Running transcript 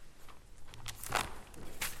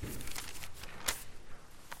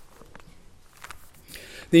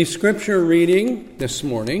The scripture reading this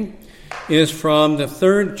morning is from the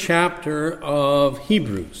 3rd chapter of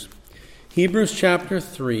Hebrews. Hebrews chapter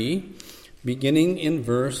 3, beginning in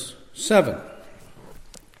verse 7.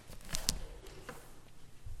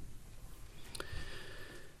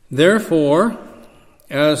 Therefore,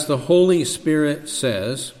 as the Holy Spirit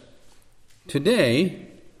says, today,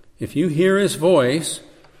 if you hear his voice,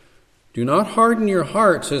 do not harden your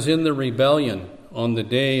hearts as in the rebellion on the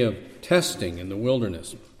day of testing in the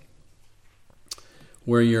wilderness,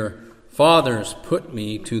 where your fathers put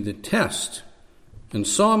me to the test and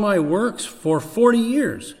saw my works for 40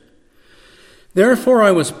 years. Therefore I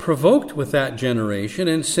was provoked with that generation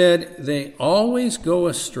and said, they always go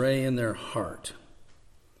astray in their heart.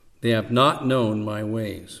 They have not known my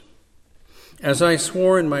ways. As I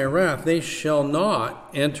swore in my wrath, they shall not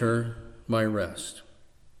enter my rest.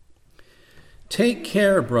 Take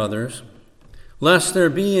care, brothers, lest there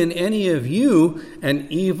be in any of you an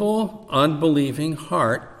evil, unbelieving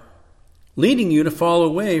heart, leading you to fall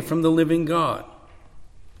away from the living God.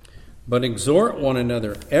 But exhort one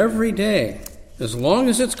another every day, as long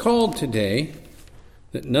as it's called today,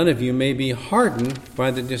 that none of you may be hardened by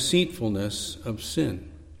the deceitfulness of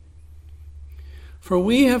sin. For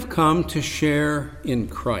we have come to share in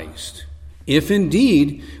Christ, if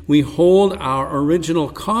indeed we hold our original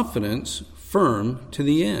confidence firm to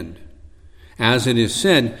the end. As it is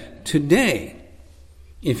said, today,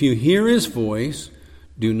 if you hear his voice,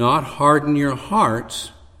 do not harden your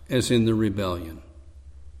hearts as in the rebellion.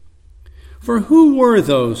 For who were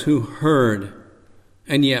those who heard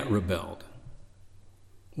and yet rebelled?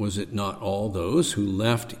 Was it not all those who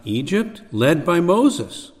left Egypt, led by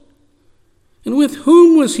Moses? And with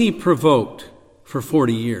whom was he provoked for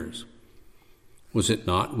 40 years? Was it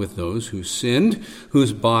not with those who sinned,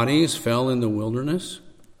 whose bodies fell in the wilderness?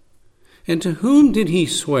 And to whom did he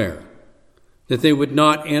swear that they would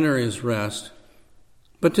not enter his rest,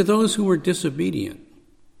 but to those who were disobedient?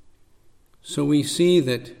 So we see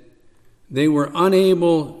that they were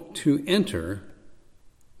unable to enter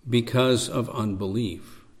because of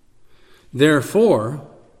unbelief. Therefore,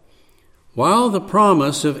 while the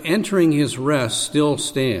promise of entering his rest still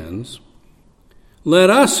stands,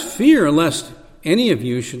 let us fear lest any of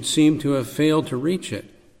you should seem to have failed to reach it.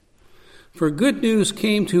 For good news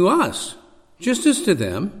came to us, just as to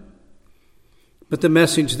them, but the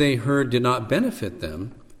message they heard did not benefit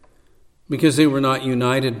them, because they were not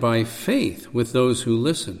united by faith with those who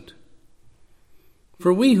listened.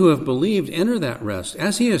 For we who have believed enter that rest.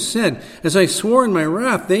 As he has said, as I swore in my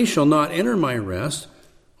wrath, they shall not enter my rest,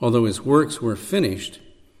 although his works were finished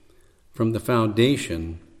from the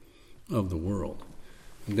foundation of the world.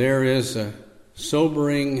 There is a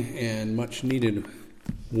sobering and much needed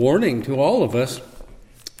warning to all of us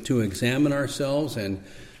to examine ourselves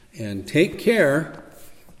and take care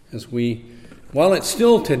while it's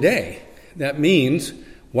still today. That means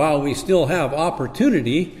while we still have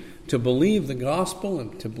opportunity to believe the gospel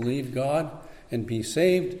and to believe God and be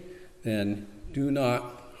saved, then do not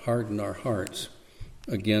harden our hearts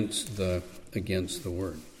against the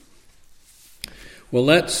word. Well,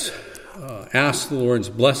 let's ask the Lord's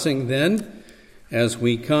blessing then. As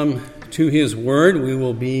we come to his word, we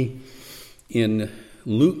will be in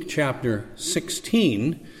Luke chapter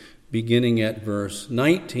 16, beginning at verse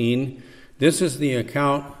 19. This is the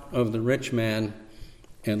account of the rich man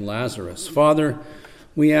and Lazarus. Father,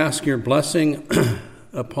 we ask your blessing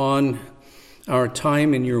upon our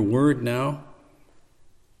time in your word now.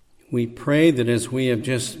 We pray that as we have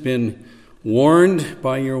just been warned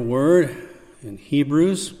by your word in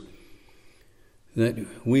Hebrews, that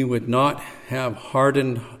we would not have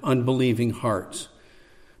hardened, unbelieving hearts,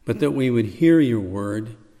 but that we would hear your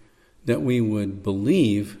word, that we would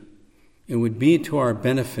believe. It would be to our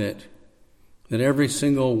benefit that every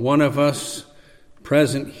single one of us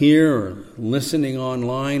present here or listening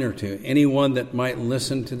online or to anyone that might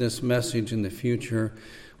listen to this message in the future,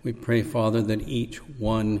 we pray, Father, that each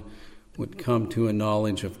one would come to a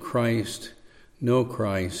knowledge of Christ, know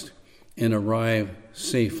Christ, and arrive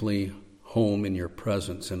safely home in your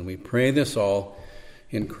presence. And we pray this all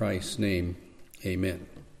in Christ's name. Amen.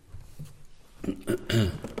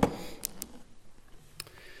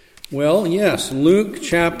 Well, yes, Luke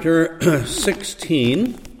chapter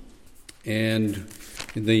 16, and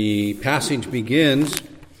the passage begins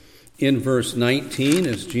in verse 19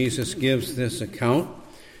 as Jesus gives this account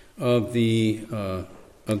of the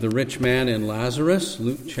rich man and Lazarus.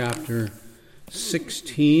 Luke chapter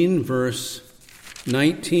 16, verse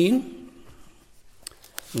 19.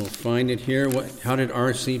 We'll find it here. How did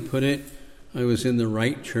R.C. put it? I was in the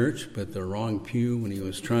right church, but the wrong pew when he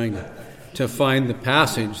was trying to find the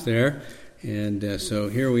passage there. And so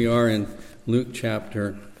here we are in Luke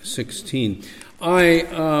chapter 16.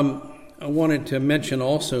 I wanted to mention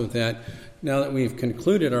also that now that we've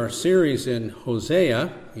concluded our series in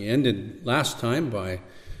Hosea, we ended last time by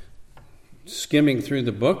skimming through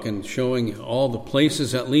the book and showing all the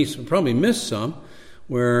places, at least, we probably missed some,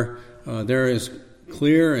 where there is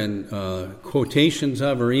clear and quotations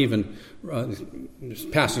of, or even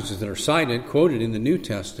passages that are cited, quoted in the New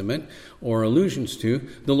Testament, or allusions to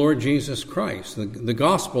the Lord Jesus Christ, the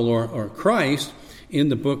gospel or Christ in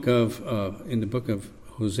the book of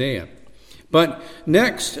Hosea. But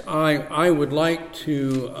next, I would like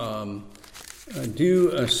to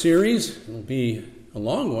do a series. It'll be a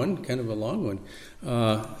long one, kind of a long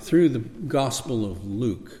one, through the Gospel of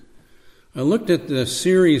Luke. I looked at the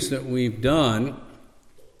series that we've done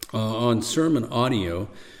on sermon audio,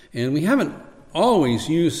 and we haven't always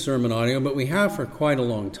used sermon audio, but we have for quite a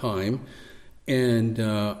long time. And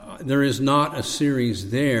there is not a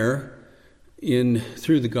series there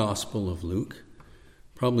through the Gospel of Luke.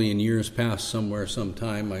 Probably in years past,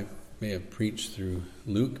 sometime, I may have preached through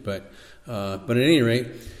Luke, but at any rate,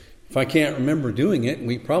 if I can't remember doing it,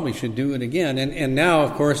 we probably should do it again. And now,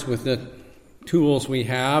 of course, with the tools we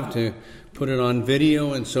have to put it on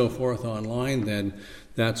video and so forth online, then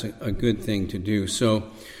that's a good thing to do. So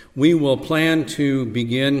we will plan to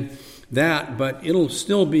begin that, but it'll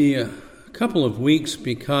still be a couple of weeks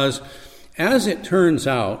because, as it turns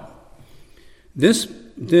out, this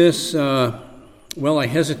I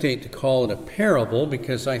hesitate to call it a parable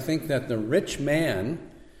because I think that the rich man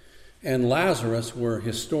and Lazarus were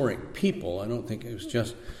historic people. I don't think it was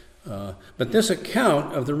just... but this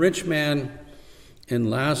account of the rich man and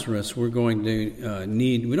Lazarus we're going to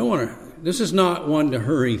need... We don't want to... This is not one to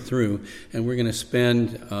hurry through, and we're going to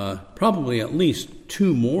spend probably at least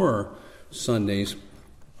 2 more Sundays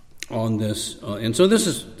on this. And so this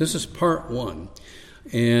is part 1.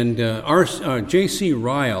 And our J.C.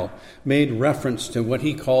 Ryle made reference to what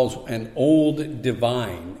he calls an old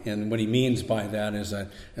divine. And what he means by that is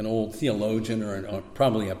an old theologian or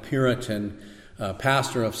probably a Puritan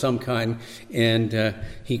pastor of some kind. And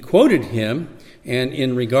he quoted him, and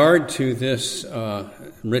in regard to this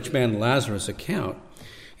rich man Lazarus account,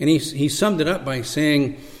 and he summed it up by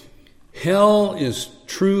saying, hell is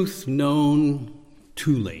truth known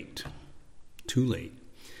too late. Too late.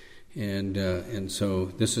 And so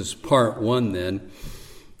this is part 1 then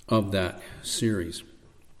of that series.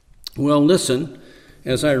 Well, listen,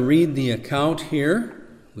 as I read the account here,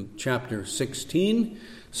 Luke chapter 16,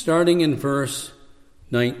 starting in verse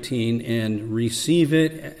 19, and receive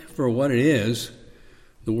it for what it is,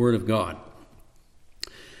 the Word of God.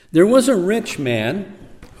 There was a rich man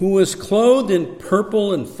who was clothed in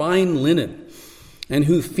purple and fine linen, and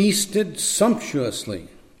who feasted sumptuously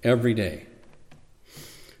every day.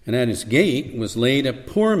 And at his gate was laid a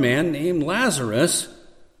poor man named Lazarus,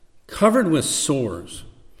 covered with sores,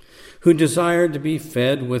 who desired to be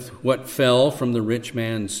fed with what fell from the rich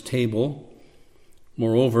man's table.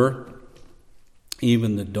 Moreover,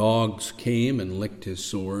 even the dogs came and licked his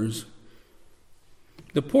sores.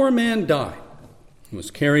 The poor man died and was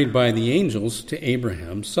carried by the angels to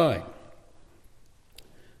Abraham's side.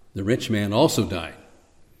 The rich man also died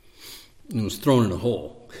and was thrown in a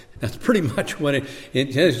hole. That's pretty much what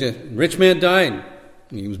it says. Just, rich man died,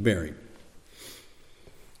 and he was buried.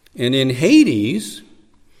 And in Hades,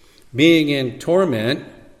 being in torment,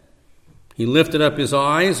 he lifted up his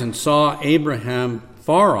eyes and saw Abraham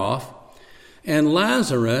far off, and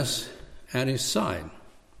Lazarus at his side.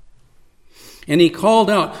 And he called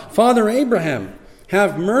out, Father Abraham,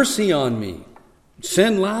 have mercy on me.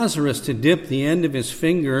 Send Lazarus to dip the end of his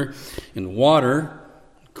finger in water,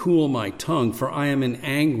 cool my tongue, for I am in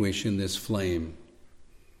anguish in this flame.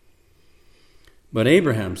 But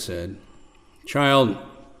Abraham said, Child,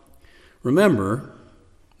 remember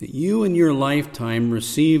that you in your lifetime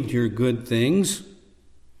received your good things.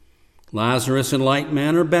 Lazarus in like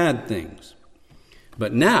manner bad things.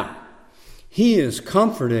 But now he is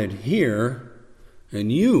comforted here,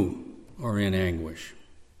 and you are in anguish.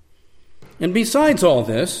 And besides all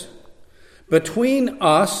this, between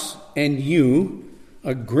us and you,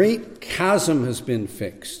 a great chasm has been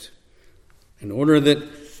fixed, in order that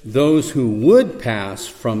those who would pass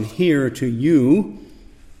from here to you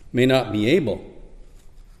may not be able,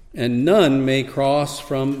 and none may cross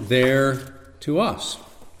from there to us.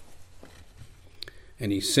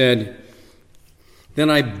 And he said, Then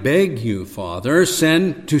I beg you, Father,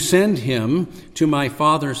 send him to my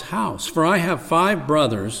father's house, for I have 5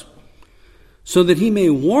 brothers, so that he may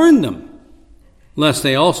warn them, lest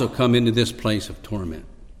they also come into this place of torment.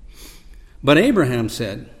 But Abraham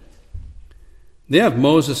said, They have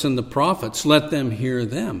Moses and the prophets. Let them hear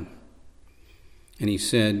them. And he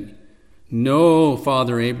said, No,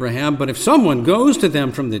 Father Abraham, but if someone goes to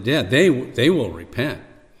them from the dead, they will repent.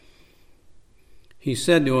 He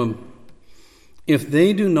said to him, If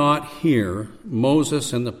they do not hear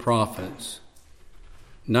Moses and the prophets,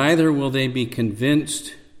 neither will they be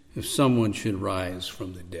convinced if someone should rise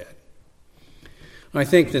from the dead. I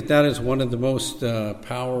think that is one of the most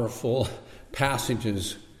powerful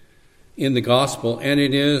passages in the gospel, and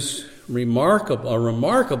it is a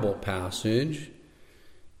remarkable passage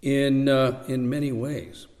in many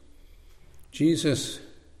ways. Jesus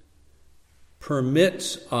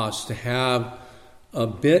permits us to have a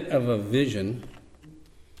bit of a vision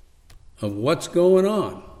of what's going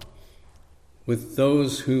on with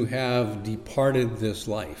those who have departed this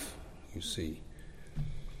life, you see.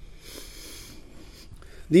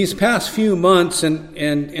 These past few months,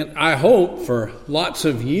 and I hope for lots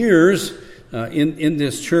of years in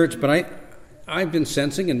this church, but I've been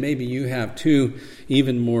sensing, and maybe you have too,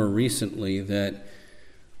 even more recently, that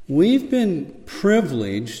we've been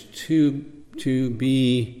privileged to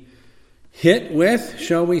be hit with,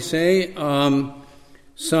 shall we say,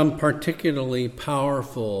 some particularly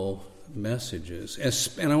powerful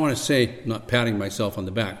messages. And I want to say, not patting myself on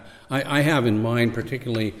the back, I have in mind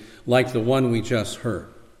particularly like the one we just heard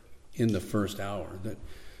in the first hour, that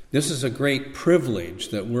this is a great privilege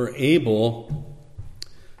that we're able,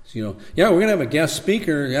 we're going to have a guest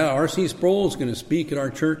speaker. R.C. Sproul is going to speak at our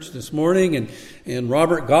church this morning, and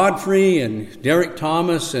Robert Godfrey and Derek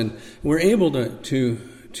Thomas, and we're able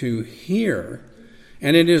to hear,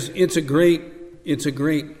 and it's a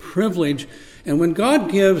great privilege. And when God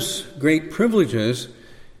gives great privileges,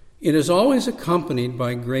 it is always accompanied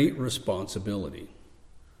by great responsibility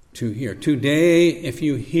to hear. Today, if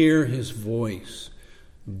you hear his voice,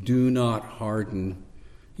 do not harden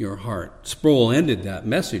your heart. Sproul ended that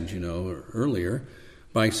message, earlier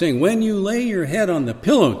by saying, when you lay your head on the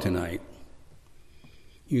pillow tonight,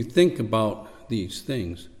 you think about these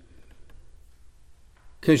things.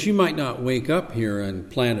 Because you might not wake up here on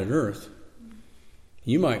planet Earth.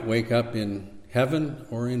 You might wake up in heaven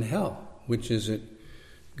or in hell. Which is it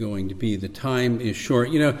going to be? The time is short.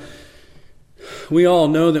 We all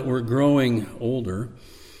know that we're growing older,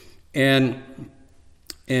 and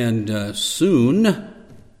soon,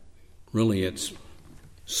 really it's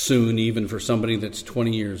soon even for somebody that's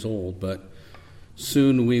 20 years old, but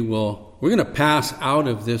soon we're going to pass out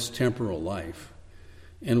of this temporal life,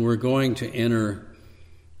 and we're going to enter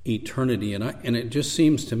eternity. And it just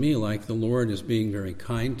seems to me like the Lord is being very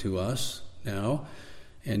kind to us now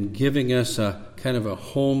and giving us a kind of a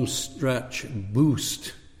home stretch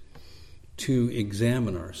boost to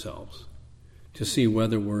examine ourselves, to see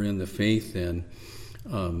whether we're in the faith then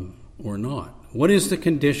or not. What is the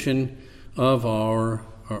condition of our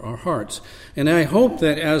hearts? And I hope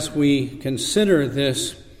that as we consider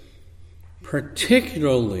this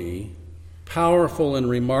particularly powerful and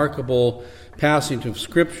remarkable passage of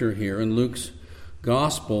Scripture here in Luke's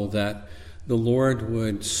Gospel, that the Lord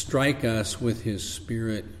would strike us with his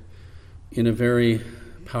Spirit in a very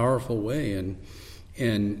powerful way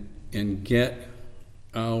and get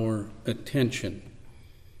our attention.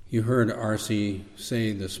 You heard R.C.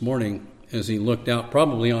 say this morning as he looked out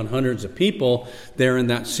probably on hundreds of people there in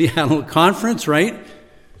that Seattle conference, right?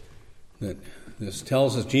 That this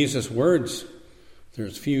tells us Jesus' words.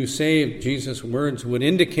 There's few saved. Jesus' words would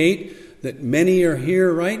indicate that many are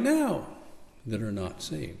here right now that are not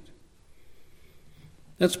saved.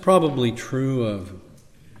 That's probably true of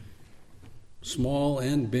small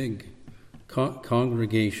and big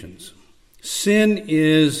congregations. Sin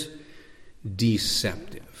is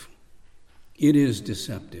deceptive. It is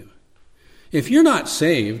deceptive. If you're not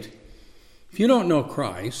saved, if you don't know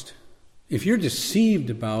Christ, if you're deceived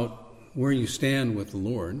about where you stand with the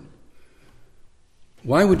Lord,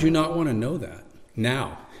 why would you not want to know that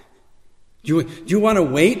now? Do you want to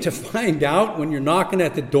wait to find out when you're knocking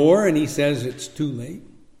at the door and he says it's too late?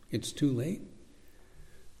 It's too late?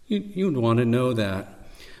 You'd want to know that.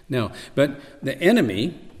 Now, but the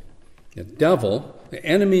enemy, the devil, the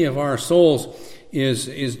enemy of our souls,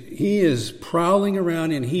 he is prowling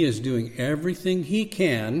around and he is doing everything he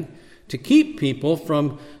can to keep people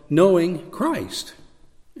from knowing Christ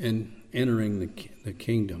and entering the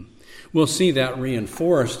kingdom. We'll see that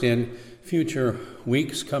reinforced in future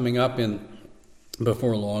weeks coming up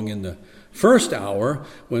before long in the first hour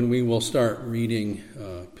when we will start reading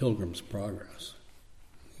Pilgrim's Progress.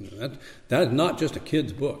 That is not just a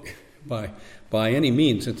kid's book by any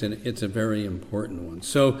means. It's a very important one.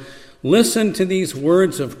 So listen to these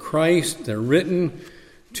words of Christ. They're written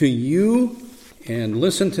to you, and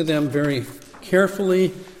listen to them very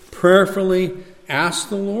carefully, prayerfully ask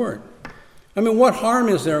the Lord. I mean, what harm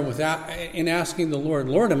is there in asking the Lord,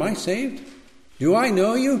 Lord, am I saved? Do I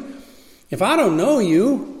know you? If I don't know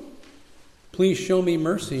you, please show me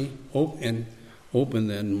mercy and open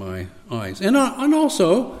then my eyes. And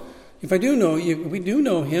also, if I do know you, we do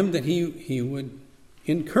know him, that he would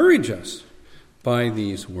encourage us by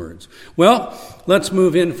these words. Well, let's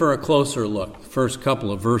move in for a closer look. First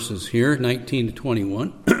couple of verses here, 19 to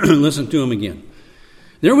 21. Listen to them again.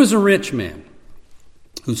 There was a rich man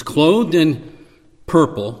who's clothed in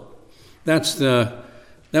purple. That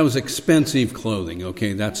was expensive clothing,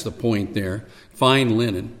 okay? That's the point there. Fine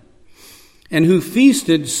linen. And who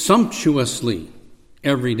feasted sumptuously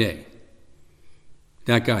every day.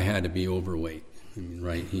 That guy had to be overweight. I mean,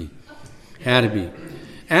 right? He had to be.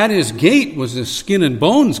 At his gate was a skin and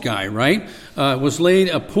bones guy, right? Was laid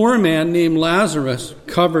a poor man named Lazarus,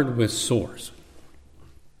 covered with sores,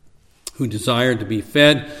 who desired to be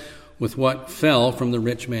fed with what fell from the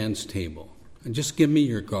rich man's table. And just give me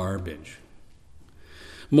your garbage.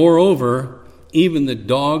 Moreover, even the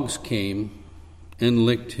dogs came and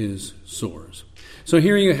licked his sores. So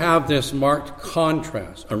here you have this marked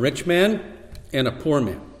contrast, a rich man and a poor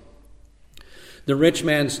man. The rich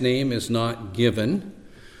man's name is not given.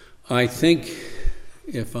 I think,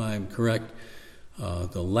 if I'm correct,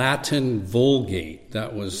 the Latin Vulgate,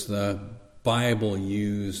 that was the Bible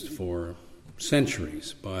used for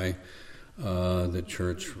centuries by the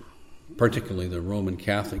church, particularly the Roman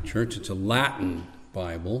Catholic Church. It's a Latin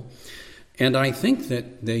Bible. And I think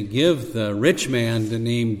that they give the rich man the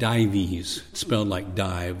name Dives. It's spelled like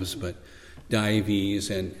Dives, but Dives,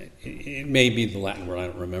 and it may be the Latin word, I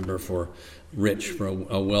don't remember, for rich, for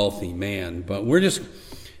a wealthy man.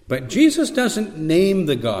 But Jesus doesn't name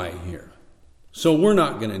the guy here. So we're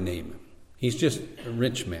not going to name him. He's just a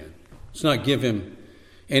rich man. Let's not give him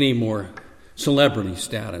any more celebrity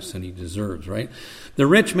status than he deserves, right? The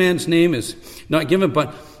rich man's name is not given,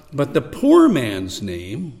 but the poor man's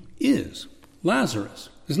name is Lazarus.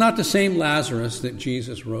 It's not the same Lazarus that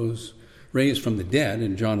Jesus raised from the dead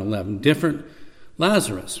in John 11. Different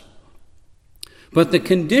Lazarus. But the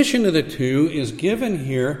condition of the two is given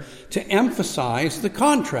here to emphasize the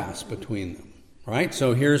contrast between them. Right?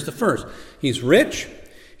 So here's the first. He's rich.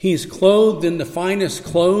 He's clothed in the finest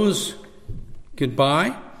clothes could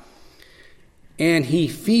buy. And he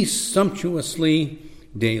feasts sumptuously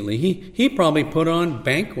daily. He probably put on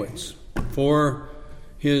banquets for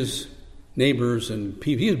his neighbors and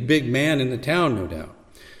people. He's a big man in the town, no doubt.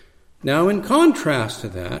 Now, in contrast to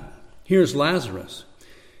that, here's Lazarus.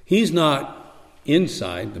 He's not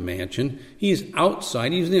inside the mansion. He's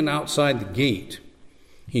outside. He's outside the gate.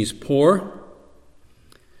 He's poor,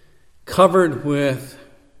 covered with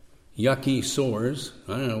yucky sores.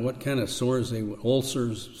 I don't know what kind of sores they were,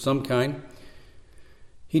 ulcers, some kind.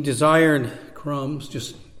 He desired crumbs.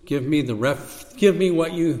 Just give me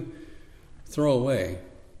what you throw away.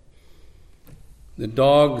 The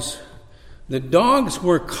dogs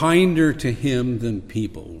were kinder to him than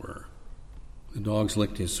people were. The dogs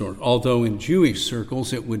licked his sores. Although in Jewish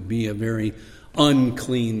circles it would be a very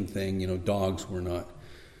unclean thing. Dogs were not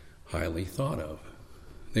highly thought of.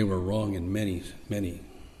 They were wrong in many, many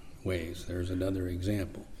ways. There's another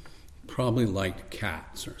example. Probably liked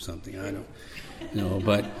cats or something. I don't know.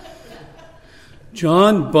 But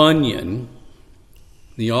John Bunyan,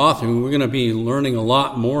 the author, who we're going to be learning a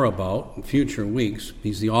lot more about in future weeks,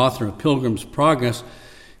 he's the author of Pilgrim's Progress,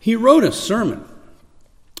 he wrote a sermon,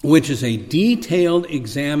 which is a detailed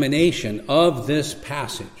examination of this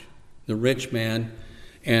passage, the rich man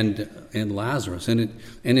and Lazarus. And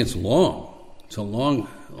it's long. It's a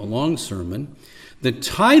long sermon. The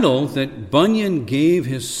title that Bunyan gave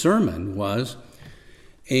his sermon was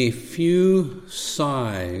A Few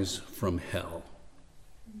Sighs from Hell.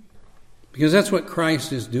 Because that's what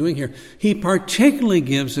Christ is doing here. He particularly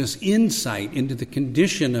gives us insight into the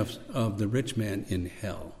condition of the rich man in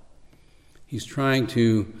hell. He's trying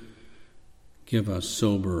to give us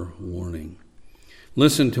sober warning.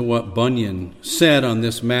 Listen to what Bunyan said on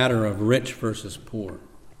this matter of rich versus poor.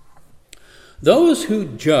 Those who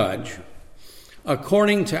judge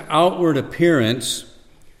according to outward appearance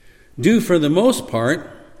do for the most part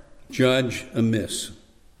judge amiss.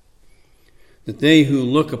 That they who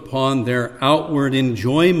look upon their outward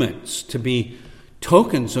enjoyments to be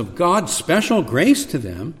tokens of God's special grace to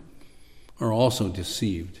them are also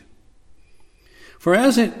deceived. For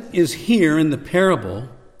as it is here in the parable,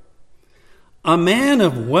 a man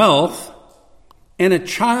of wealth and a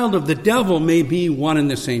child of the devil may be one and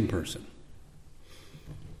the same person.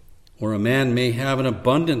 Or a man may have an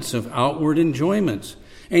abundance of outward enjoyments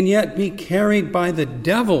and yet be carried by the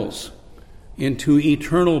devils into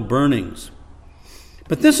eternal burnings.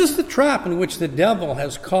 But this is the trap in which the devil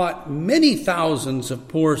has caught many thousands of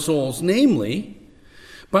poor souls, namely,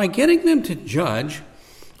 by getting them to judge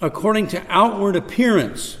according to outward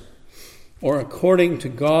appearance or according to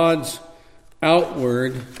God's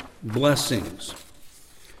outward blessings.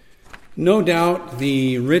 No doubt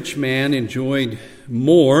the rich man enjoyed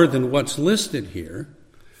more than what's listed here.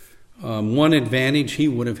 One advantage he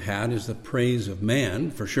would have had is the praise of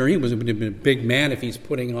man. For sure, he would have been a big man if he's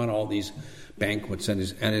putting on all these banquets at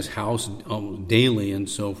his house daily and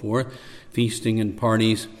so forth, feasting and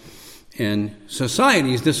parties and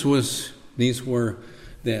societies. These were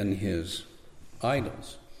then his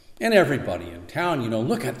idols. And everybody in town,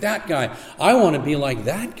 look at that guy. I want to be like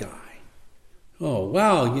that guy. Oh,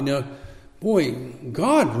 wow, boy,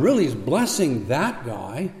 God really is blessing that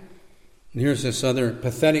guy. And here's this other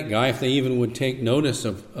pathetic guy, if they even would take notice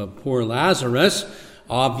of poor Lazarus.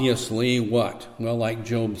 Obviously, what? Well, like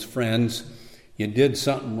Job's friends, you did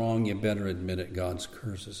something wrong, you better admit it, God's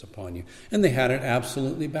curse is upon you. And they had it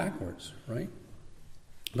absolutely backwards, right?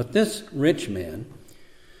 But this rich man,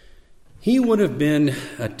 he would have been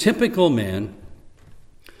a typical man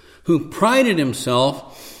who prided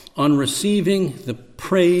himself on receiving the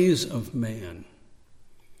praise of man.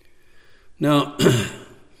 Now,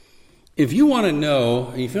 if you want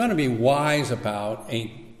to be wise about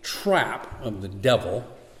a trap of the devil,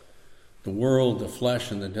 the world, the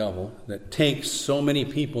flesh, and the devil, that takes so many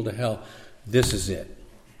people to hell, this is it.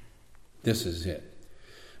 This is it.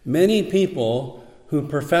 Many people who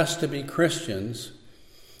profess to be Christians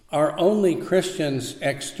are only Christians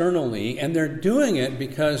externally, and they're doing it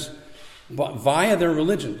because via their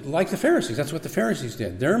religion, like the Pharisees. That's what the Pharisees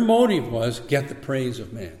did. Their motive was, get the praise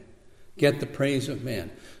of man. Get the praise of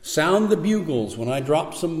man. Sound the bugles when I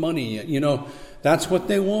drop some money. That's what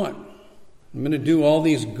they want. I'm going to do all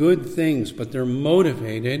these good things, but they're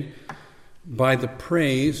motivated by the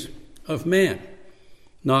praise of man,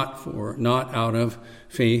 not out of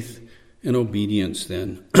faith and obedience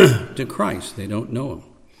then to Christ. They don't know him.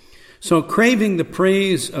 So craving the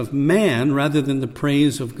praise of man rather than the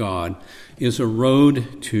praise of God is a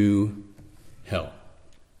road to hell.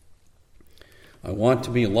 I want to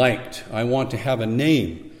be liked. I want to have a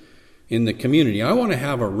name in the community. I want to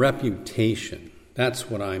have a reputation. That's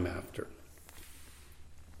what I'm after.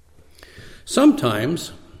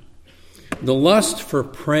 Sometimes the lust for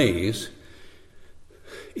praise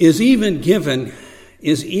is even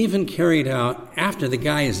carried out after the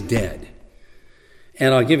guy is dead.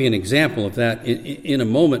 And I'll give you an example of that in a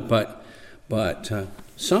moment, but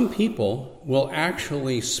some people will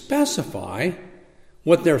actually specify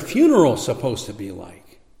what their funeral is supposed to be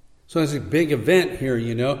like. So there's a big event here,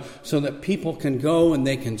 so that people can go and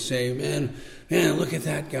they can say, man, look at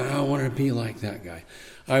that guy. I want to be like that guy.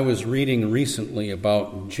 I was reading recently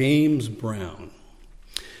about James Brown.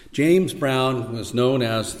 James Brown was known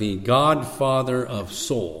as the godfather of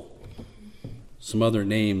soul. Some other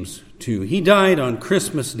names too. He died on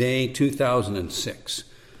Christmas Day, 2006,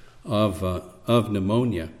 of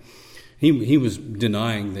pneumonia. He was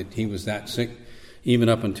denying that he was that sick, even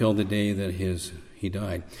up until the day that he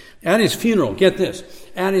died. At his funeral, get this,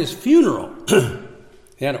 he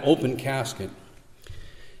had an open casket.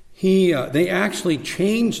 They actually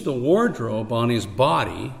changed the wardrobe on his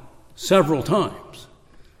body several times.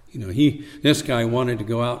 This guy wanted to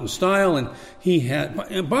go out in style, and he had.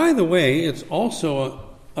 And by the way, it's also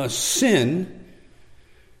a sin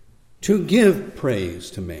to give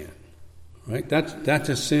praise to man, right? That's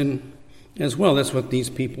a sin as well. That's what these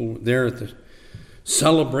people there at the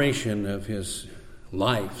celebration of his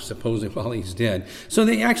life, supposedly while he's dead. So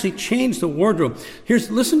they actually changed the wardrobe.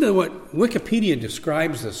 Listen to what Wikipedia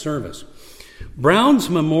describes the service. Brown's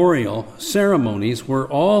memorial ceremonies were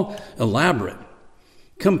all elaborate,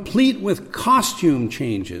 complete with costume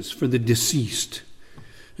changes for the deceased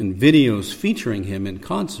and videos featuring him in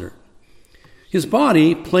concert. His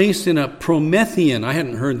body placed in a Promethean, I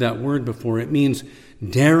hadn't heard that word before, it means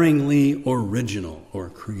daringly original or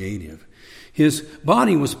creative. His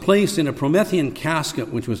body was placed in a Promethean casket,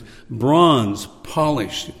 which was bronze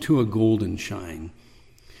polished to a golden shine.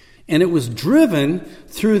 And it was driven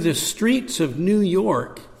through the streets of New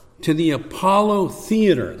York to the Apollo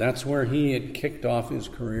Theater. That's where he had kicked off his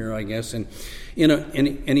career, I guess. And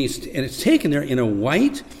it's taken there in a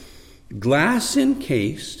white,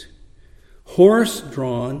 glass-encased,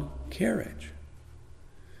 horse-drawn carriage.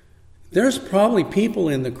 There's probably people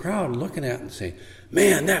in the crowd looking at it and saying,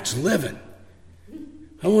 man, that's living.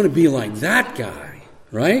 I want to be like that guy,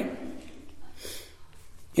 right?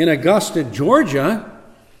 In Augusta, Georgia,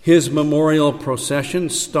 his memorial procession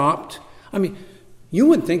stopped. You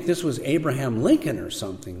would think this was Abraham Lincoln or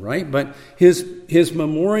something, right? But his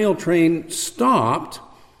memorial train stopped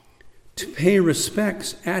to pay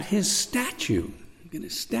respects at his statue. Get a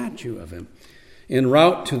statue of him en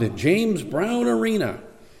route to the James Brown Arena.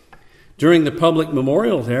 During the public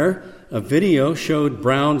memorial there, a video showed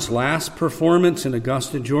Brown's last performance in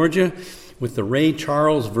Augusta, Georgia, with the Ray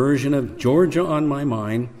Charles version of Georgia on My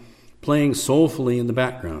Mind playing soulfully in the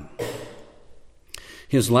background.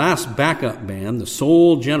 His last backup band, the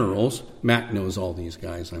Soul Generals, Mac knows all these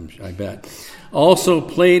guys, I bet, also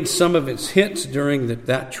played some of its hits during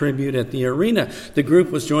that tribute at the arena. The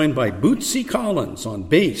group was joined by Bootsy Collins on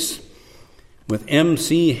bass, with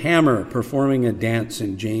MC Hammer performing a dance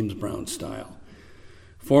in James Brown style.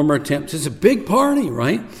 It's a big party,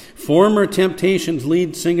 right? Former Temptations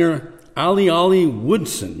lead singer Ali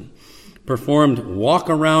Woodson performed Walk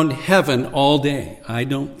Around Heaven all day. I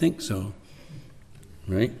don't think so.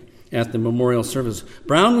 Right? At the memorial service.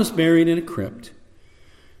 Brown was buried in a crypt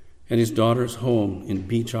at his daughter's home in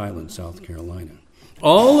Beach Island, South Carolina.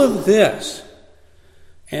 All of this,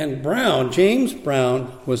 and James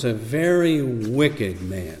Brown, was a very wicked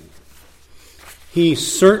man. He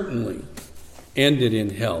certainly ended in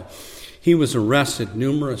hell. He was arrested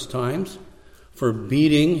numerous times for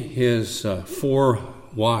beating his 4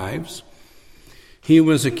 wives. He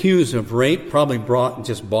was accused of rape, probably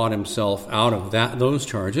bought himself out of those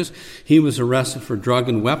charges. He was arrested for drug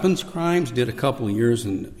and weapons crimes, did a couple of years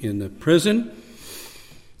in the prison.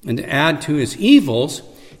 And to add to his evils,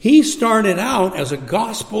 he started out as a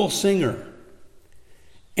gospel singer.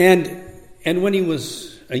 And when he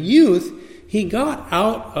was a youth, he got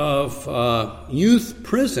out of youth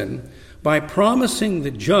prison by promising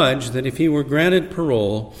the judge that if he were granted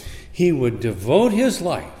parole, he would devote his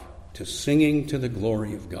life to singing to the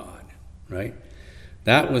glory of God, right?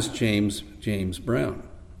 That was James Brown.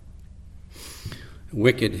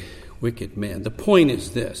 Wicked man. The point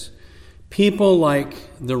is this. People like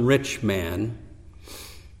the rich man,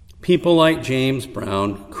 people like James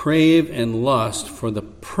Brown, crave and lust for the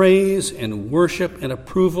praise and worship and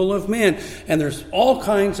approval of man. And there's all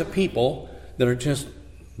kinds of people that are just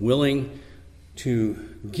willing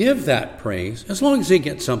to give that praise as long as they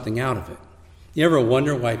get something out of it. You ever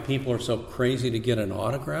wonder why people are so crazy to get an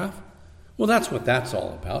autograph? Well, that's what that's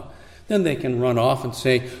all about. Then they can run off and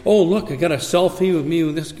say, oh, look, I got a selfie with me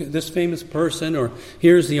with this famous person, or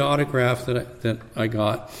here's the autograph that I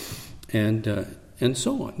got, and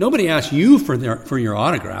so on. Nobody asks you for your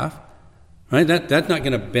autograph, right? That's not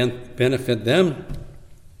going to benefit them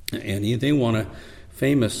any. They want a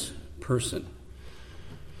famous person.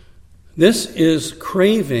 This is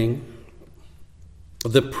craving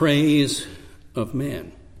the praise of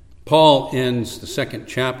man. Paul ends the 2nd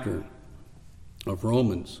chapter of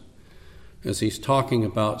Romans as he's talking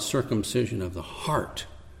about circumcision of the heart,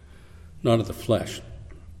 not of the flesh.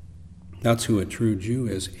 That's who a true Jew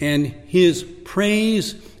is. And his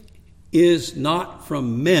praise is not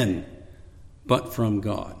from men, but from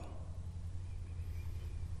God.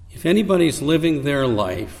 If anybody's living their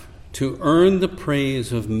life to earn the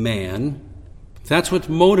praise of man, if that's what's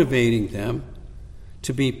motivating them,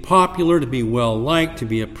 to be popular, to be well-liked, to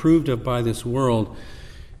be approved of by this world,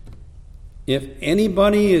 if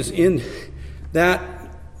anybody is in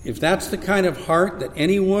that, if that's the kind of heart that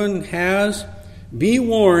anyone has, be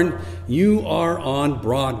warned, you are on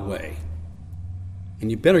Broadway. And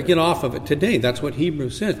you better get off of it today. That's what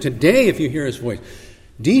Hebrews says. Today, if you hear his voice,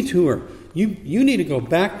 detour. You need to go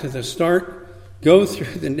back to the start, go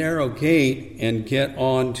through the narrow gate, and get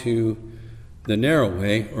on to the narrow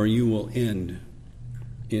way, or you will end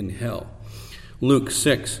in hell. Luke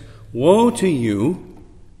 6, woe to you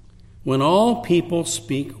when all people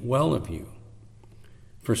speak well of you,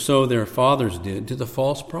 for so their fathers did to the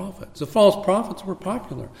false prophets. The false prophets were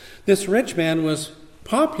popular. This rich man was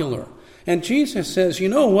popular. And Jesus says, you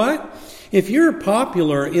know what? If you're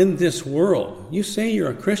popular in this world, you say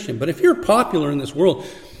you're a Christian, but if you're popular in this world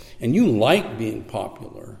and you like being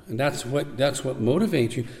popular, and that's what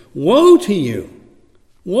motivates you, woe to you.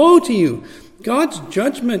 Woe to you. God's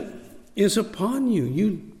judgment is upon you.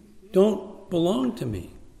 You don't belong to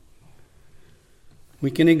me.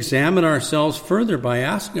 We can examine ourselves further by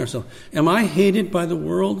asking ourselves, am I hated by the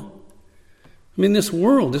world? I mean, this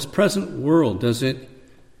world, this present world, does it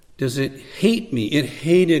hate me? It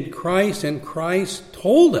hated Christ, and Christ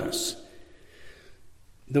told us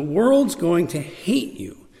the world's going to hate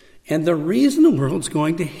you. And the reason the world's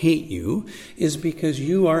going to hate you is because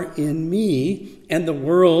you are in me, and the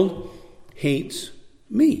world hates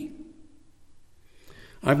me.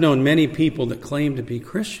 I've known many people that claim to be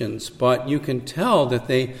Christians, but you can tell that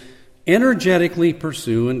they energetically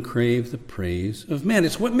pursue and crave the praise of men.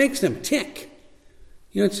 It's what makes them tick.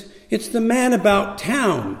 It's the man about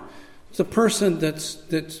town. It's the person that's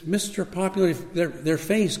Mr. Popular. Their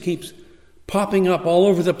face keeps popping up all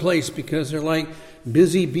over the place because they're like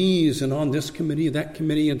busy bees and on this committee, that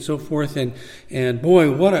committee, and so forth. And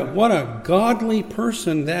boy, what a godly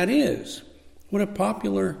person that is. What a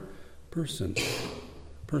popular person.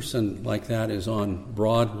 A person like that is on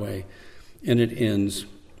Broadway, and it ends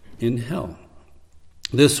in hell.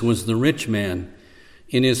 This was the rich man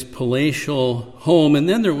in his palatial home, and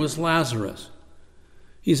then there was Lazarus.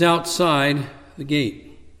 He's outside the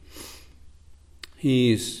gate.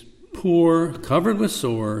 He's poor, covered with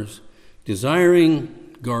sores,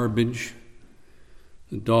 desiring garbage,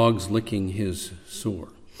 the dog's licking his sore.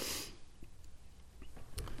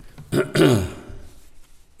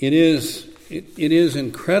 It is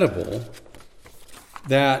incredible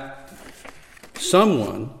that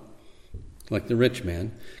someone like the rich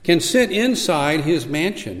man can sit inside his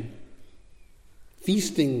mansion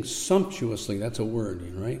feasting sumptuously. That's a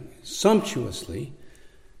word, right? Sumptuously.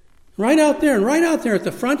 Right out there at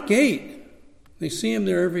the front gate. They see him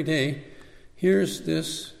there every day. Here's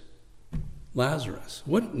this Lazarus.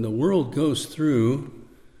 What in the world goes through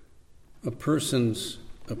a person's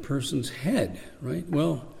head, right?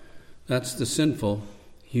 Well, that's the sinful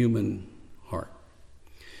human heart.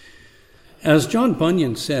 As John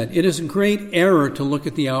Bunyan said, it is a great error to look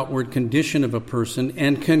at the outward condition of a person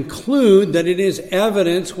and conclude that it is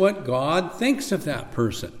evidence what God thinks of that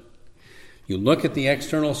person. You look at the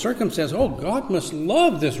external circumstance, oh, God must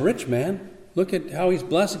love this rich man. Look at how he's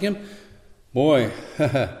blessing him. Boy,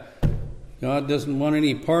 God doesn't want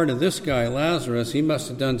any part of this guy, Lazarus. He must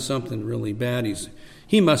have done something really bad.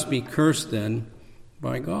 He must be cursed then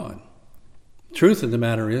by God. Truth of the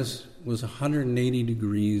matter was 180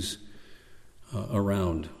 degrees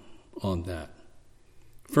around on that.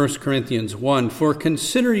 1 Corinthians 1, for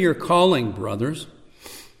consider your calling, brothers.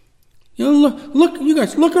 Look, you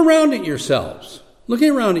guys, look around at yourselves. Look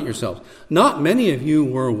around at yourselves. Not many of you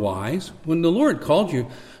were wise. When the Lord called you,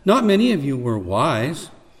 not many of you were wise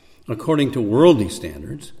according to worldly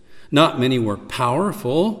standards. Not many were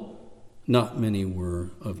powerful. Not many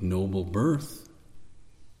were of noble birth.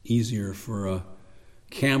 Easier for a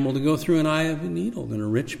camel to go through an eye of a needle than a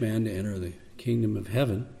rich man to enter the kingdom of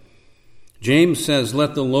heaven. James says,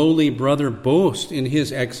 let the lowly brother boast in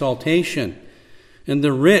his exaltation, and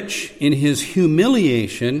the rich in his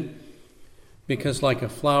humiliation, because like a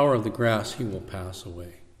flower of the grass he will pass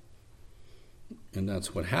away. And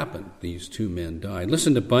that's what happened. These two men died.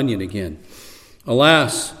 Listen to Bunyan again.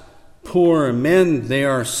 Alas, poor men, they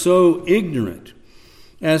are so ignorant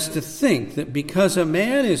as to think that because a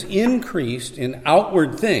man is increased in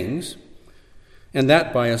outward things, and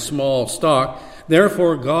that by a small stock,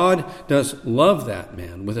 therefore God does love that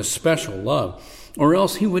man with a special love, or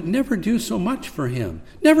else he would never do so much for him,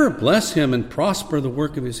 never bless him and prosper the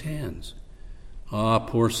work of his hands. Ah,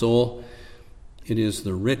 poor soul, it is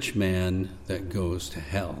the rich man that goes to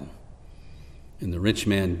hell. And the rich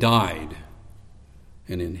man died.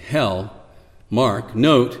 And in hell,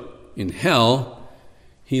 note, in hell,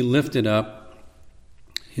 he lifted up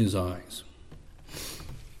his eyes.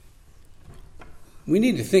 We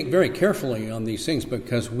need to think very carefully on these things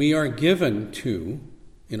because we are given to,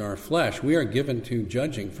 in our flesh, we are given to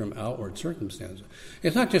judging from outward circumstances.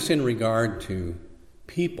 It's not just in regard to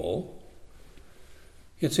people.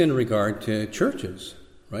 It's in regard to churches,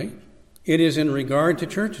 right? It is in regard to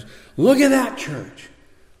churches. Look at that church.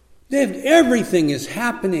 Everything is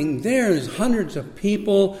happening there. There's hundreds of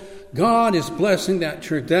people. God is blessing that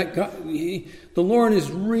church. The Lord is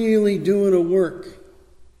really doing a work.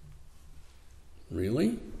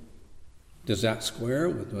 Really? Does that square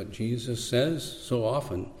with what Jesus says so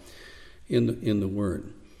often in the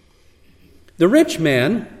Word? The rich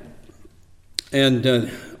man,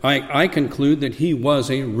 and I conclude that he was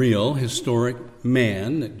a real historic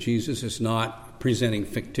man, that Jesus is not presenting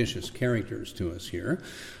fictitious characters to us here.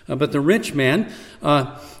 But the rich man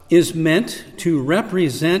is meant to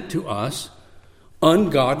represent to us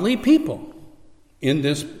ungodly people in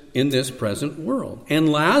this present world.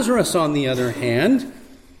 And Lazarus, on the other hand,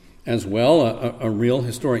 as well, a real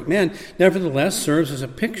historic man, nevertheless serves as a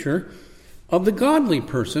picture of the godly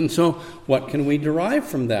person. So what can we derive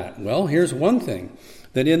from that? Well, here's one thing,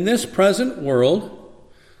 that in this present world,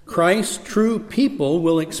 Christ's true people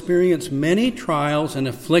will experience many trials and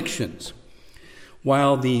afflictions,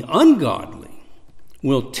 while the ungodly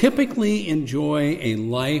will typically enjoy a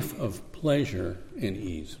life of pleasure and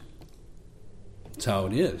ease. That's how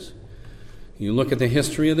it is. You look at the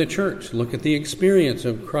history of the church, look at the experience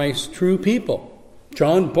of Christ's true people.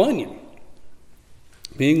 John Bunyan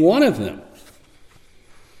being one of them.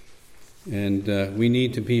 And we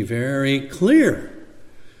need to be very clear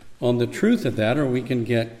on the truth of that, or we can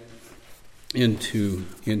get into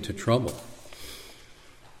trouble.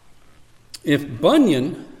 If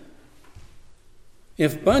Bunyan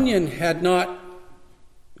had not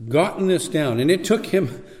gotten this down, and it took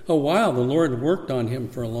him a while, the Lord worked on him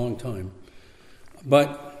for a long time,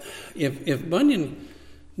 but if Bunyan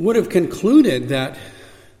would have concluded that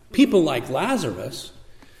people like Lazarus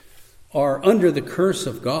are under the curse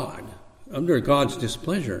of God, under God's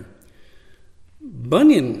displeasure,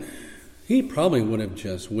 Bunyan, he probably would have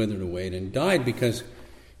just withered away and died, because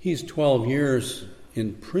he's 12 years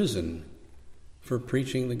in prison for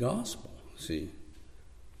preaching the gospel. See,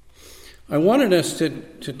 I wanted us to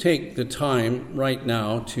take the time right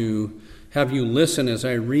now to have you listen as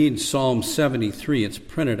I read Psalm 73. It's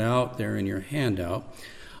printed out there in your handout.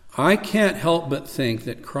 I can't help but think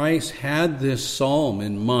that Christ had this psalm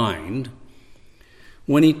in mind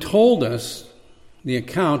when he told us the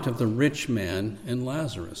account of the rich man and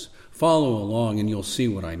Lazarus. Follow along and you'll see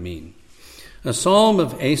what I mean. A psalm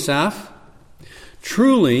of Asaph.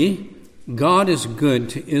 Truly, God is good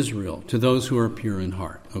to Israel, to those who are pure in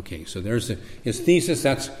heart. Okay, so there's his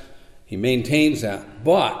thesis. He maintains that.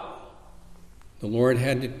 But the Lord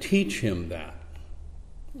had to teach him that,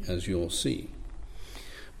 as you'll see.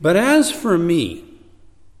 But as for me,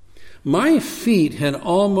 my feet had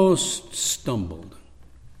almost stumbled.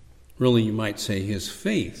 Really, you might say his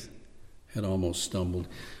faith had almost stumbled.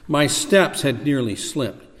 My steps had nearly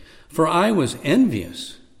slipped, for I was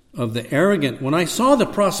envious of the arrogant when I saw the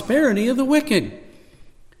prosperity of the wicked.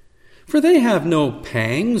 For they have no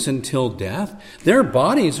pangs until death. Their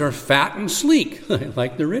bodies are fat and sleek,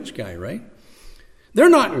 like the rich guy, right? They're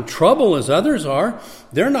not in trouble as others are.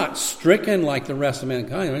 They're not stricken like the rest of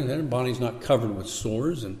mankind. Their body's not covered with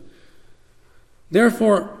sores. And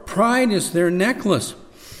therefore, pride is their necklace.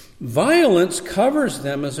 Violence covers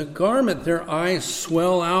them as a garment. Their eyes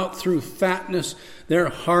swell out through fatness. Their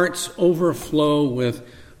hearts overflow with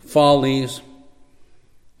follies.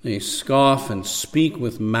 They scoff and speak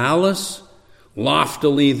with malice.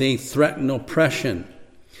 Loftily they threaten oppression.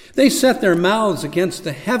 They set their mouths against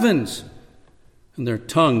the heavens, and their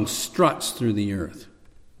tongue struts through the earth.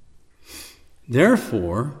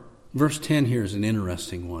 Therefore, verse 10 here is an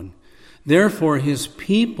interesting one. Therefore his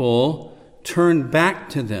people turn back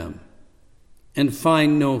to them and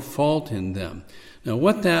find no fault in them. Now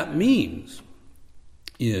what that means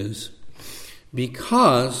is,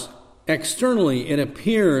 because externally it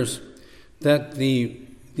appears that the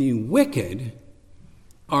wicked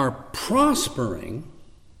are prospering,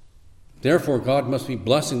 therefore God must be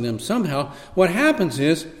blessing them somehow. What happens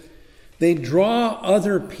is they draw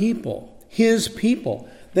other people, his people.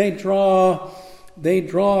 They draw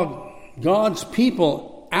God's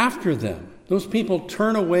people after them. Those people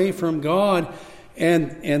turn away from God,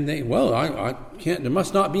 and they, I can't, there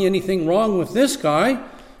must not be anything wrong with this guy.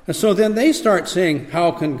 And so then they start saying,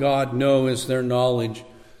 how can God know? Is their knowledge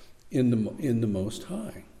in the Most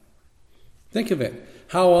High? Think of it.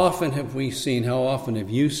 How often have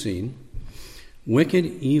you seen wicked,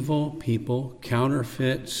 evil people,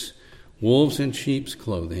 counterfeits, wolves in sheep's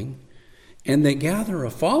clothing, and they gather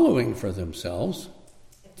a following for themselves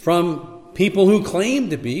from people who claim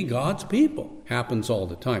to be God's people? Happens all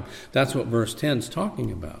the time. That's what verse 10 is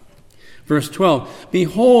talking about. Verse 12,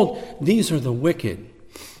 behold, these are the wicked,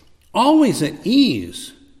 always at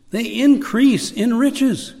ease. They increase in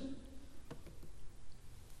riches.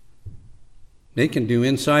 They can do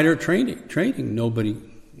insider trading.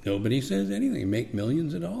 Nobody says anything. Make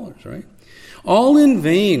millions of dollars, right? All in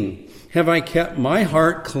vain have I kept my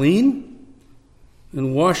heart clean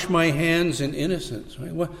and washed my hands in innocence.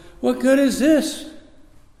 Right? What good is this?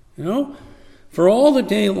 For all the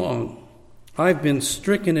day long, I've been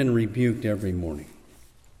stricken and rebuked every morning.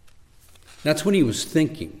 That's what he was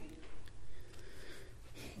thinking.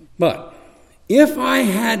 But if I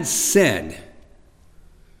had said,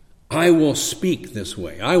 I will speak this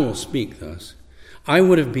way, I will speak thus, I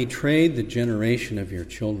would have betrayed the generation of your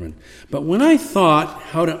children. But when I thought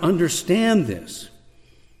how to understand this,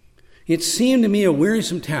 it seemed to me a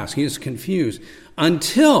wearisome task. He is confused.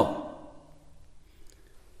 Until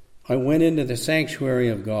I went into the sanctuary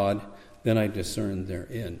of God, then I discerned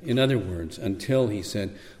therein. In other words, until he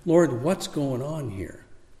said, Lord, what's going on here?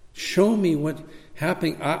 Show me what's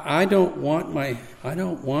happening. I don't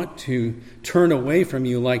want to turn away from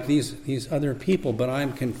you like these other people, but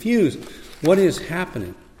I'm confused. What is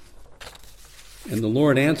happening? And the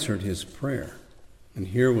Lord answered his prayer. And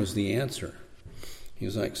here was the answer. He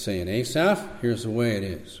was like saying, Asaph, here's the way it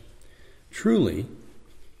is. Truly,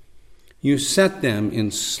 You set them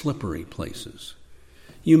in slippery places.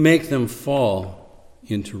 You make them fall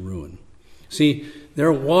into ruin. See,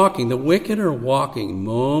 they're walking, the wicked are walking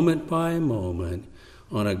moment by moment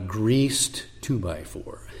on a greased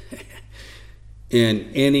 2x4.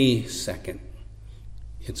 And any second,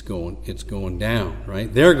 it's going down,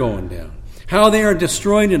 right? They're going down. How they are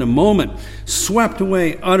destroyed in a moment, swept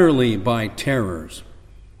away utterly by terrors.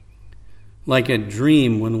 Like a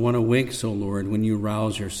dream when one awakes, O Lord, when you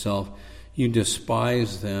rouse yourself, you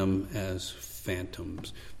despise them as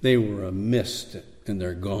phantoms. They were a mist and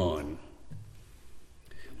they're gone.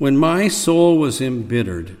 When my soul was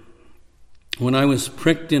embittered, when I was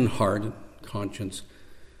pricked in heart and conscience,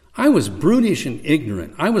 I was brutish and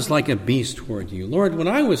ignorant. I was like a beast toward you. Lord, when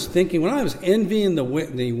I was envying the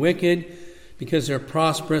wicked because they're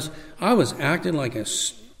prosperous, I was acting like a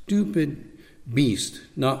stupid beast,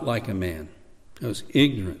 not like a man. I was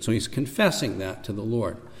ignorant. So he's confessing that to the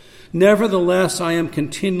Lord. Nevertheless, I am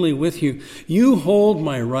continually with you. You hold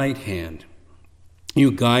my right hand.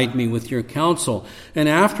 You guide me with your counsel, and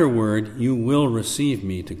afterward you will receive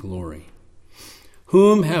me to glory.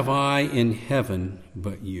 Whom have I in heaven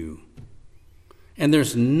but you? And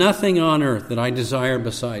there's nothing on earth that I desire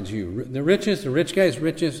besides you. The rich guy's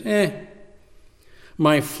riches,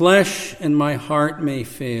 My flesh and my heart may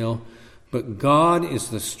fail, but God is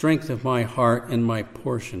the strength of my heart and my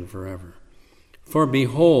portion forever. For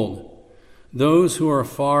behold, those who are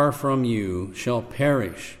far from you shall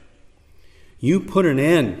perish. You put an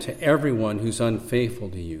end to everyone who's unfaithful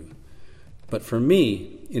to you. But for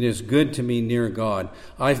me, it is good to be near God.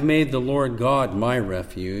 I've made the Lord God my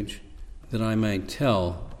refuge, that I may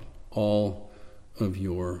tell all of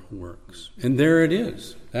your works. And there it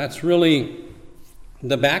is. That's really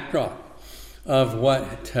the backdrop of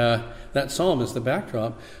what that psalm is, the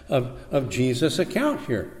backdrop of Jesus' account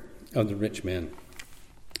here of the rich man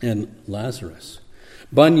and Lazarus.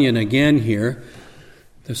 Bunyan again here,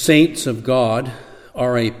 the saints of God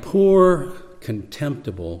are a poor,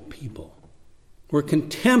 contemptible people. We're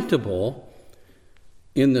contemptible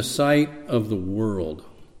in the sight of the world,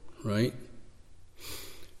 right?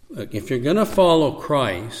 Look, if you're going to follow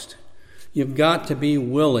Christ, you've got to be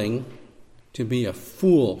willing to be a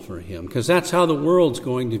fool for him, because that's how the world's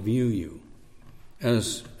going to view you,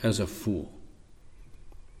 as a fool.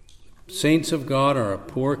 Saints of God are a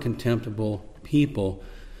poor, contemptible people.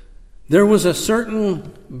 There was a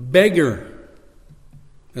certain beggar.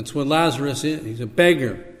 That's what Lazarus is. He's a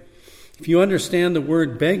beggar. If you understand the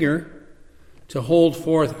word beggar to hold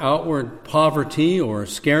forth outward poverty or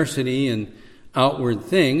scarcity in outward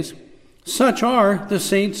things, such are the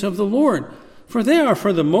saints of the Lord. For they are,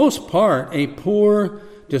 for the most part, a poor,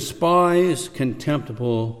 despised,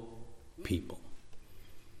 contemptible people.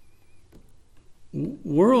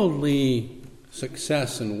 Worldly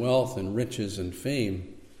success and wealth and riches and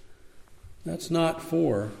fame, that's not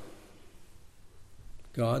for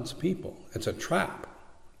God's people. It's a trap.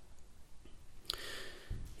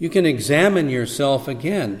 You can examine yourself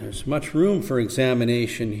again. There's much room for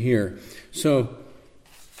examination here. So,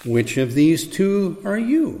 which of these two are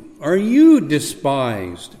you? Are you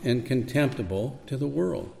despised and contemptible to the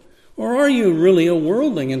world? Or are you really a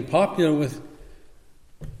worldling and popular with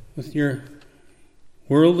your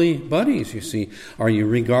worldly buddies, you see? Are you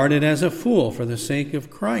regarded as a fool for the sake of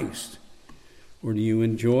Christ? Or do you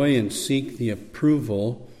enjoy and seek the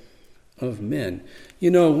approval of men? You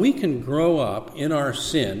know, we can grow up in our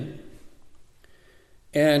sin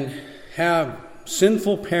and have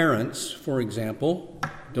sinful parents, for example,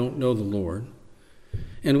 don't know the Lord,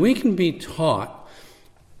 and we can be taught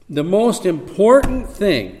the most important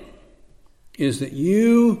thing is that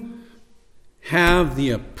you have the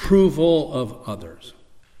approval of others.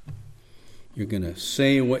 You're going to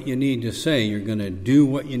say what you need to say. You're going to do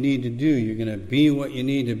what you need to do. You're going to be what you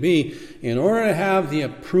need to be in order to have the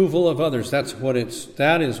approval of others. That is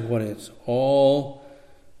what it's all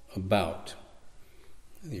about.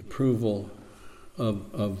 The approval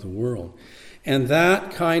of the world. And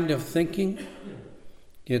that kind of thinking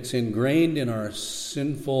gets ingrained in our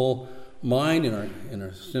sinful mind, in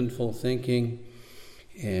our sinful thinking.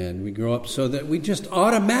 And we grow up so that we just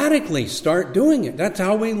automatically start doing it. That's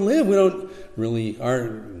how we live. We don't really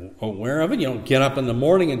aren't aware of it. You don't get up in the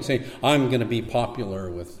morning and say, I'm going to be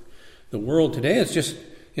popular with the world today. It's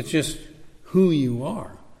just who you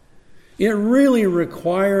are. It really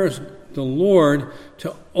requires the Lord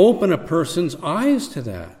to open a person's eyes to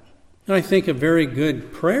that. And I think a very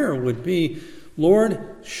good prayer would be,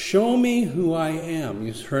 Lord, show me who I am.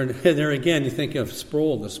 You heard there again, you think of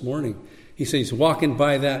Sproul this morning. He says he's walking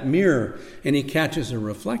by that mirror and he catches a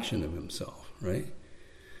reflection of himself, right?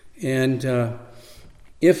 And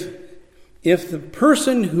if if the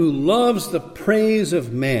person who loves the praise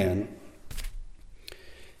of man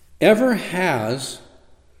ever has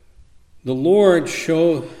the Lord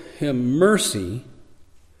show him mercy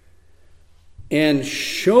and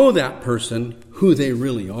show that person who they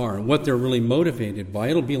really are and what they're really motivated by,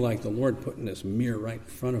 it'll be like the Lord putting this mirror right in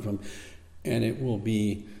front of them, and it will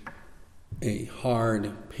be a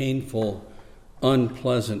hard, painful,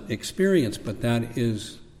 unpleasant experience. But that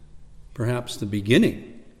is perhaps the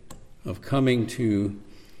beginning of coming to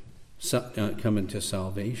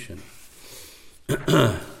salvation.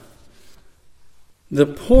 The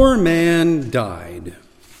poor man died,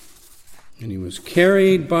 and he was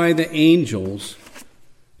carried by the angels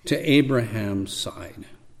to Abraham's side.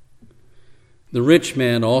 The rich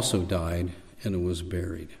man also died and was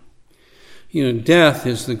buried. You know, death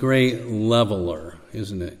is the great leveler,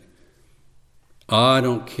 isn't it? I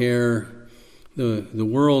don't care. The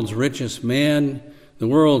world's richest man, the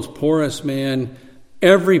world's poorest man,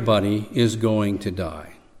 everybody is going to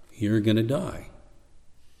die. You're going to die.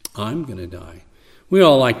 I'm going to die. We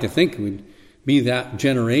all like to think we'd be that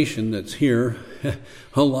generation that's here,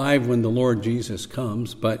 alive when the Lord Jesus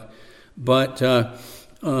comes, but we're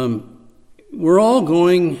all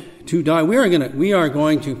going to die. We are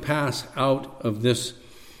going to pass out of this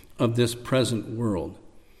present world,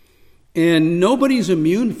 and nobody's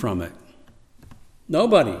immune from it.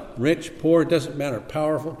 Nobody, rich, poor, doesn't matter,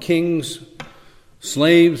 powerful, kings,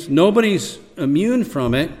 slaves, nobody's immune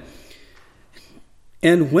from it.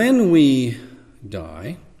 And when we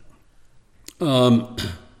die,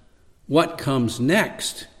 what comes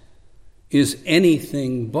next is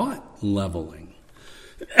anything but leveling.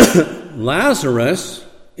 Lazarus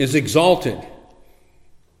is exalted,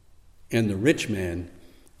 and the rich man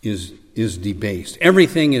is debased.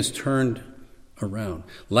 Everything is turned around.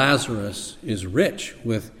 Lazarus is rich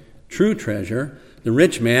with true treasure. The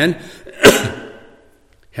rich man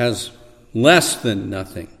has less than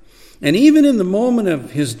nothing. And even in the moment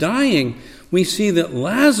of his dying, we see that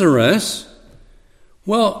Lazarus,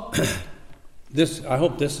 well, I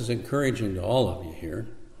hope this is encouraging to all of you here.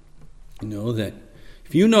 You know that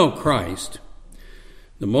if you know Christ,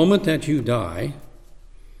 the moment that you die,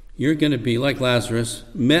 you're going to be, like Lazarus,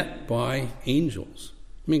 met by angels.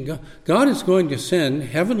 I mean, God is going to send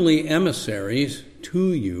heavenly emissaries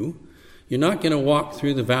to you. You're not going to walk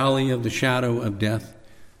through the valley of the shadow of death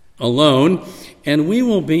alone, and we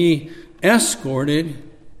will be escorted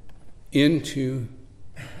into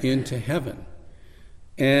heaven.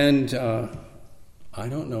 And I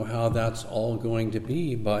don't know how that's all going to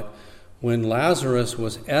be, but when Lazarus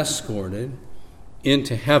was escorted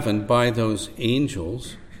into heaven by those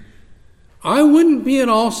angels, I wouldn't be at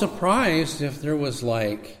all surprised if there was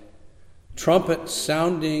like trumpets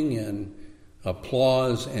sounding and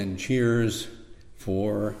applause and cheers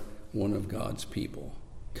for one of God's people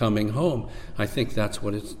coming home. I think that's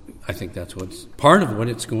what's part of what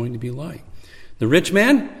it's going to be like. The rich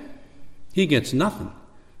man, he gets nothing.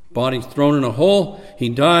 Body's thrown in a hole, he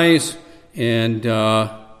dies, and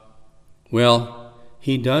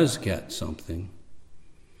he does get something,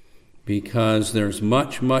 because there's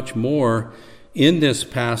much, much more in this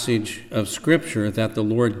passage of Scripture that the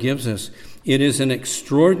Lord gives us. It is an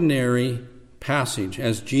extraordinary passage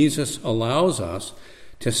as Jesus allows us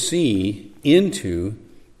to see into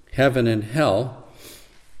heaven and hell.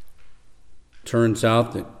 Turns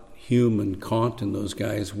out that Hume and Kant and those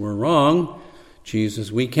guys were wrong.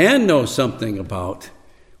 We can know something about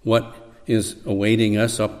what is awaiting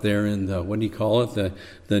us up there in the,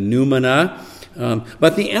 the noumena.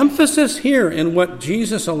 But the emphasis here in what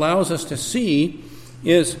Jesus allows us to see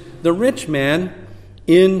is the rich man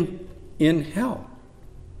in hell.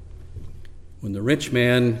 When the rich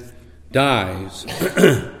man dies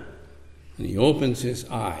and he opens his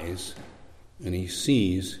eyes and he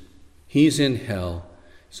sees he's in hell,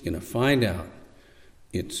 he's going to find out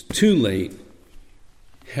it's too late.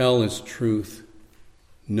 Hell is truth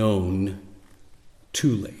known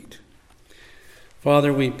too late.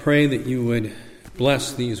 Father, we pray that you would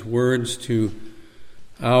bless these words to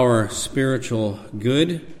our spiritual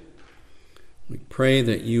good. We pray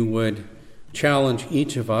that you would challenge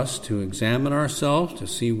each of us to examine ourselves to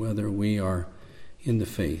see whether we are in the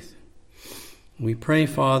faith. We pray,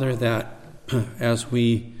 Father, that as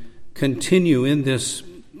we continue in this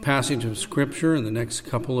passage of Scripture in the next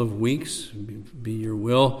couple of weeks, be your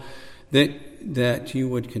will, that you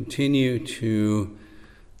would continue to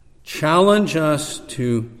challenge us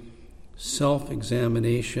to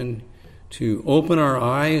self-examination, to open our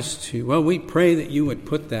eyes to, we pray that you would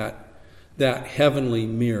put that heavenly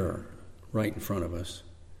mirror right in front of us.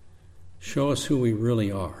 Show us who we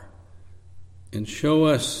really are, and show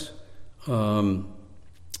us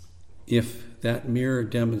if that mirror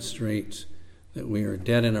demonstrates that we are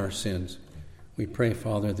dead in our sins, we pray,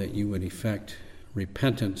 Father, that you would effect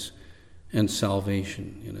repentance and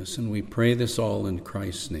salvation in us. And we pray this all in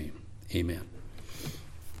Christ's name. Amen.